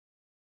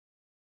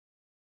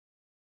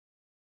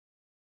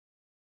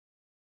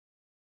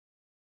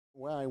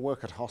Where I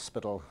work at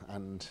hospital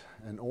and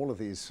in all of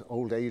these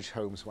old age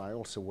homes where I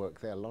also work,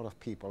 there are a lot of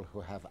people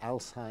who have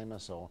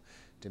Alzheimer's or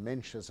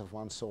dementias of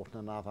one sort or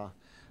another.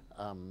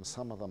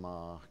 Some of them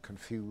are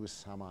confused,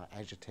 some are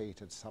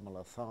agitated, some are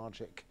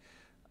lethargic,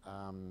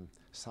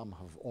 some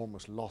have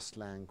almost lost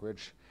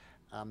language,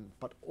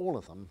 but all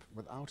of them,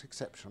 without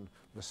exception,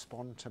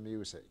 respond to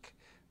music,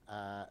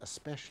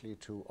 especially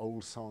to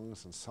old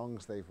songs and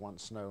songs they've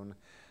once known.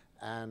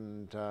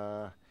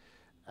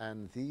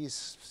 And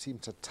these seem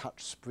to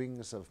touch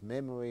springs of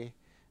memory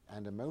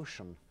and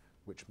emotion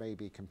which may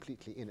be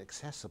completely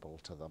inaccessible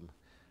to them.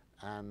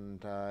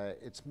 And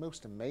it's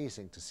most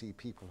amazing to see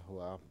people who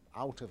are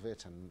out of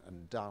it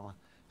and dull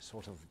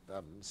sort of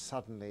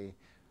suddenly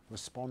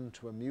respond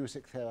to a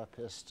music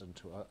therapist and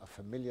to a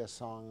familiar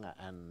song,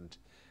 and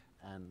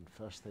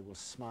first they will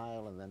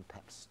smile and then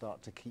perhaps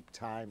start to keep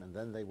time, and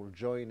then they will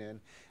join in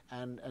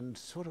and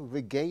sort of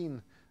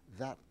regain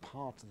that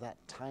part, that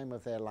time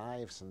of their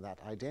lives and that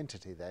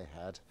identity they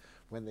had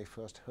when they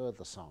first heard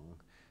the song.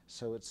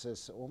 So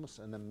it's almost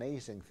an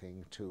amazing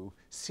thing to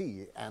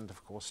see and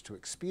of course to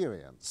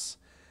experience.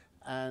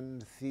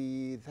 And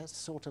that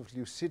sort of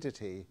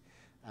lucidity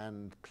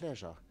and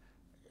pleasure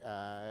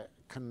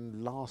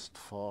can last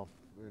for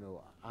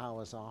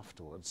hours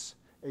afterwards.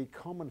 A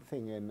common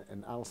thing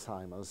in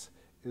Alzheimer's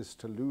is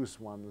to lose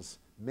one's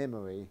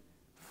memory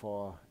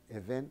for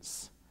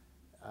events,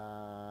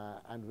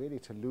 and really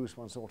to lose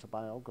one's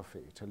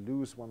autobiography, to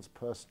lose one's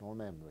personal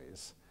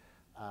memories,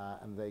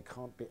 and they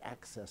can't be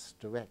accessed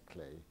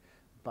directly.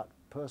 But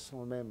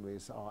personal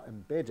memories are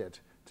embedded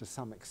to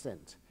some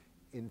extent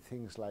in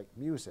things like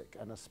music,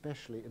 and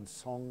especially in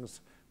songs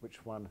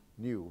which one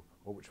knew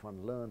or which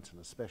one learnt, and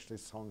especially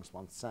songs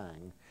one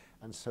sang.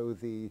 And so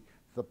the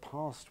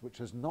past, which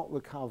is not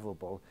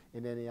recoverable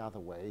in any other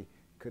way,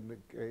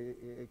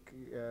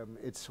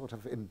 it's sort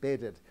of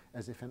embedded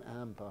as if in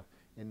amber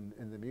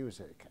in the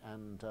music,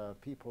 and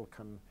people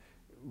can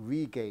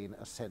regain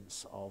a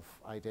sense of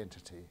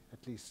identity,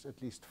 at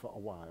least for a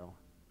while.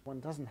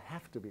 One doesn't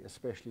have to be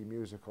especially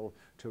musical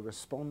to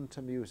respond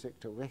to music,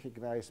 to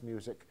recognize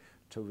music,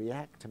 to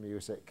react to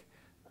music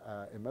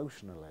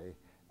emotionally,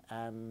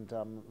 and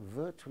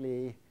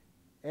virtually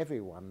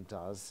everyone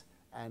does,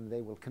 and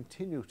they will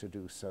continue to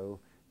do so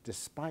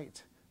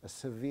despite a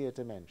severe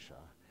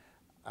dementia.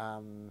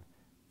 And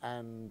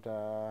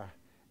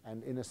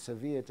in a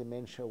severe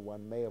dementia,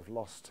 one may have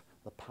lost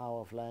the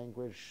power of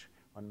language,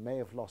 one may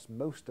have lost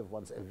most of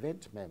one's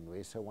event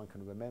memory, so one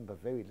can remember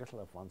very little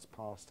of one's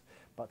past,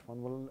 but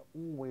one will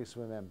always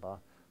remember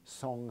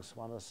songs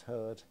one has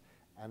heard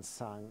and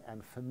sung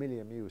and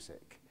familiar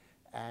music.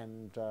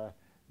 And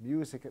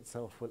music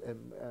itself will,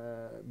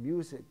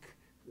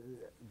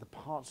 the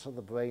parts of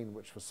the brain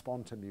which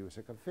respond to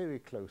music are very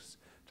close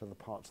to the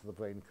parts of the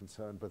brain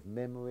concerned with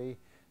memory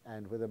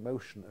and with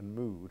emotion and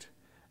mood.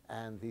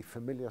 And the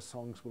familiar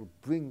songs will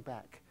bring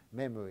back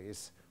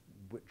memories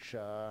which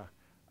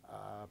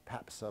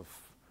perhaps of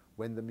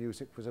when the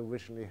music was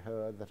originally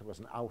heard, that it was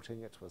an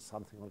outing, it was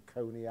something on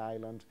Coney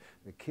Island,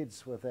 the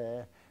kids were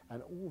there,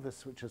 and all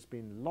this which has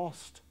been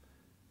lost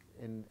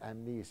in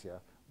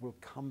amnesia will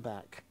come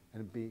back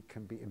and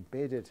can be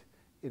embedded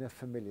in a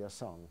familiar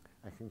song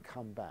and can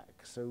come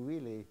back. So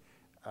really,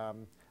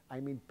 I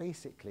mean,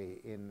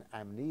 basically in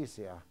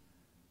amnesia,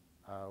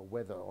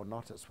 whether or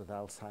not it's with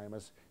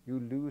Alzheimer's, you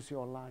lose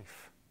your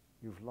life.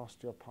 You've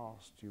lost your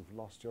past, you've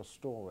lost your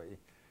story,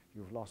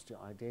 you've lost your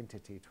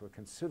identity to a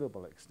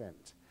considerable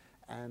extent,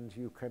 and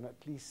you can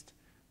at least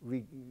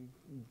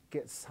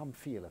get some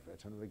feel of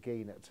it and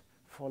regain it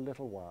for a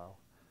little while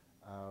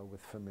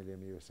with familiar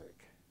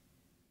music.